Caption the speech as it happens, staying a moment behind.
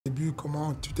début,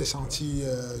 comment tu t'es senti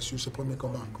sur ce premier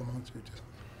combat? Comment tu t'es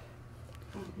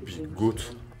senti? Be good.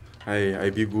 I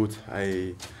be good.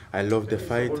 I love the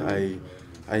fight.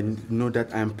 I know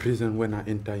that I'm present when I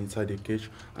enter inside the cage,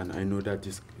 and I know that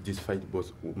this fight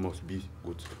must be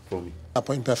good for me.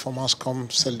 Après une performance comme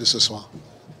celle de ce soir.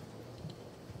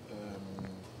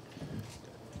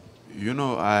 You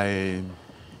know, I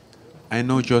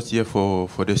know just here for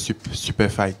the super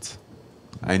fight.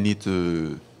 I need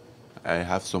to. I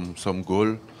have some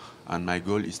goal, and my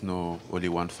goal is not only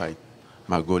one fight.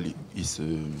 My goal is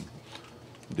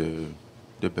the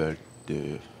belt,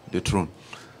 the throne,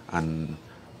 and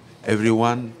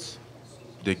everyone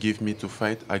they give me to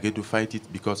fight, I get to fight it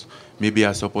because maybe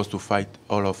I'm supposed to fight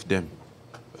all of them.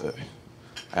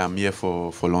 I am here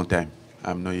for a long time.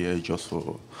 I'm not here just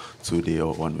for 2 days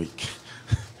or 1 week.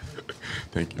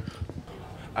 Thank you.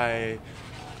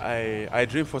 I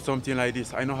dream for something like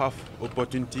this. I don't have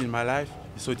opportunity in my life.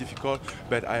 It's so difficult,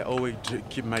 but I always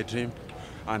keep my dream,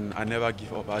 and I never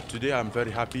give up. Today I'm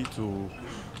very happy to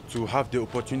have the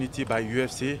opportunity by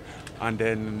UFC, and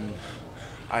then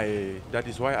that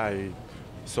is why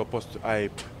I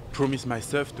promise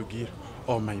myself to give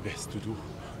all my best to do,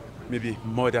 maybe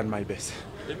more than my best.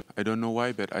 I don't know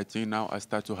why, but I think now I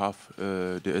start to have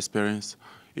the experience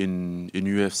in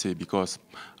UFC because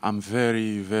I'm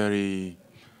very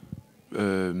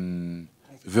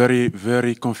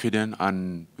confident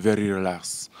and very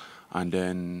relaxed, and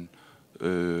then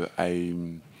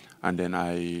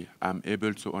I am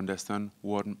able to understand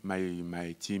what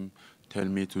my team tell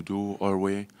me to do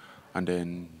always, and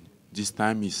then this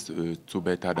time is too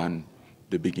better than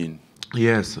the beginning.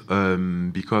 Yes,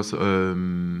 because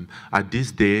at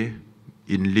this day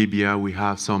in Libya we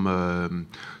have some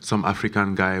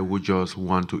African guy who just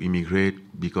want to immigrate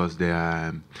because they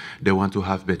want to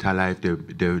have better life. They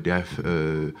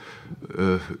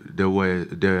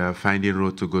are finding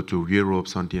road to go to Europe,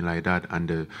 something like that, and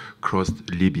they crossed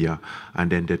Libya, and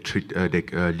then they treat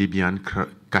the Libyan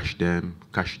catch them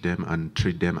and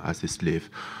treat them as a slave.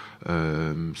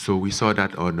 So we saw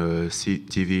that on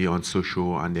TV, on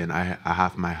social, and then I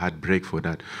have my heart break for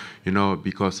that, you know,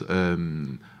 because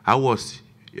I was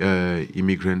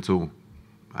immigrant too.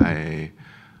 I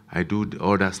do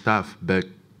all that stuff, but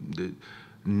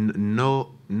no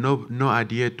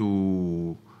idea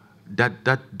to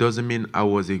that doesn't mean I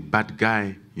was a bad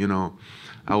guy, you know.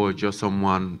 I was just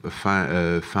someone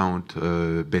found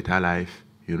a better life,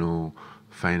 you know.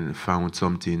 Found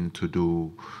something to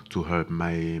do to help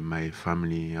my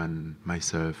family and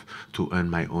myself to earn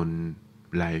my own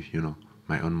life, you know,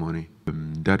 my own money.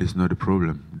 That is not the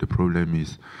problem. The problem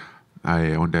is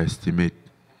I underestimate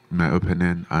my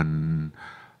opponent and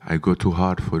I go too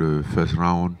hard for the first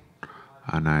round,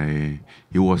 and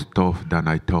he was tough than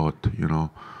I thought, you know.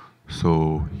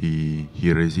 So he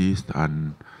resists,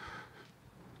 and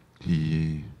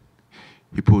he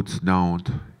puts down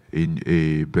in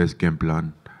a best game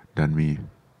plan than me.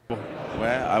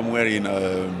 Well, I'm wearing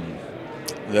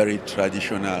very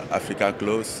traditional African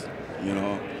clothes, you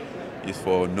know. It's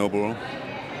for noble.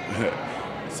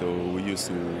 So we used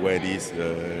to wear this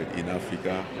in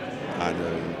Africa, and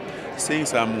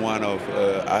since I'm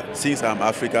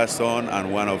Africa's son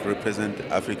and one of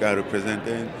Africa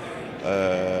representing,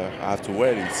 I have to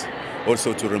wear it.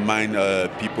 Also to remind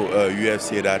people,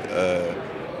 UFC, that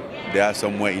they are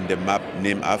somewhere in the map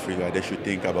named Africa. They should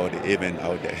think about the event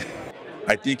out there.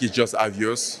 I think it's just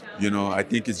obvious, you know. I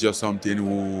think it's just something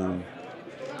who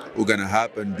gonna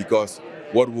happen, because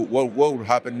what will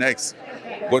happen next?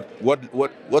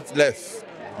 What's left?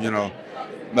 You know,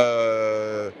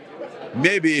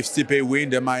 maybe if Stipe win,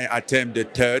 they might attempt the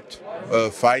third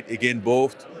fight against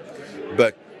both,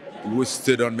 but it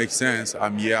still don't make sense.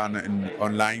 I'm here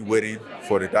online waiting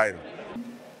for the title.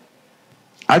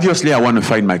 Obviously, I want to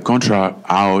find my contract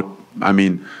out. I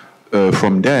mean,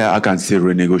 from there, I can still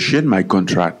renegotiate my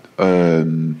contract.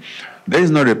 There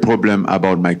is not a problem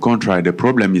about my contract. The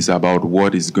problem is about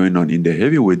what is going on in the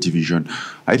heavyweight division.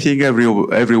 I think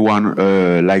everyone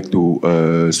like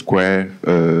to square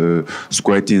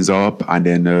things up and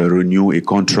then renew a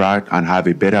contract and have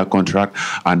a better contract,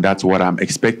 and that's what I'm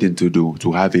expecting to do,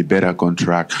 to have a better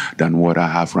contract than what I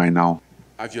have right now.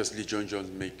 Obviously, John Jones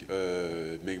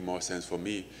make more sense for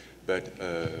me, but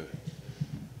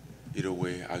either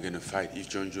way, I'm gonna fight. If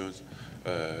John Jones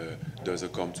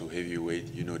doesn't come to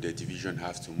heavyweight, you know, the division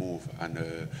has to move. And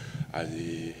as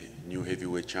a new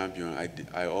heavyweight champion,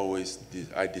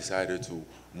 I decided to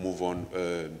move on,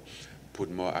 put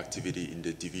more activity in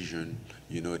the division,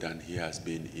 you know, than he has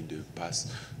been in the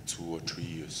past 2 or 3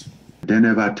 years. They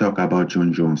never talk about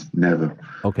John Jones, never.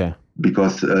 Okay.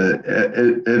 because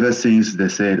ever since they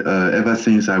said, ever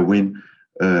since I won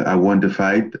the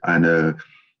fight, and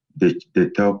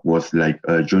the talk was like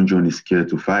John John is scared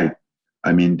to fight.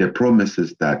 I mean, the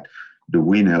promises that the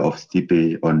winner of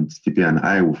Stipe and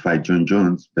I will fight John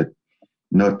Jones, but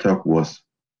no talk was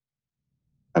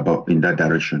about in that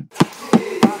direction.